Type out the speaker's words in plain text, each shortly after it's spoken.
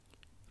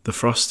The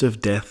frost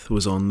of death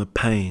was on the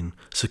pane.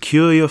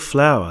 "Secure your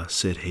flower,"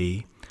 said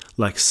he.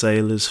 Like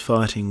sailors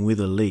fighting with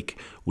a leak,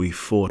 we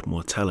fought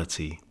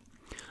mortality.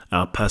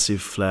 Our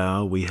passive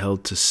flower we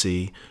held to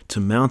sea, to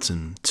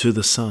mountain, to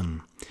the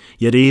sun.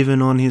 Yet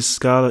even on his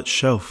scarlet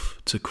shelf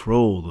to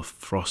crawl the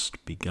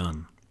frost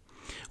begun.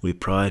 We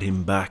pried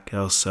him back,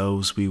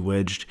 ourselves we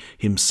wedged,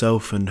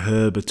 himself and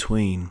her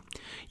between.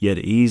 Yet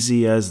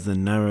easy as the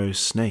narrow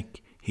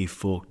snake he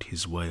forked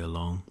his way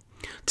along,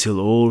 till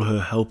all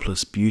her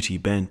helpless beauty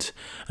bent,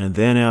 and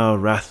then our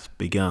wrath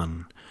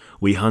begun.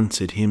 We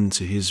hunted him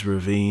to his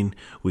ravine,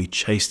 we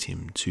chased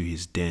him to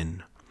his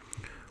den.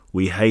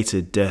 We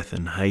hated death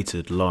and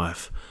hated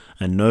life,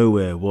 and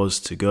nowhere was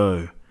to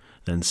go.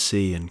 Than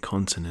sea and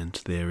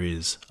continent there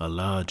is a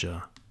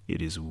larger,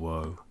 it is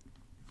woe.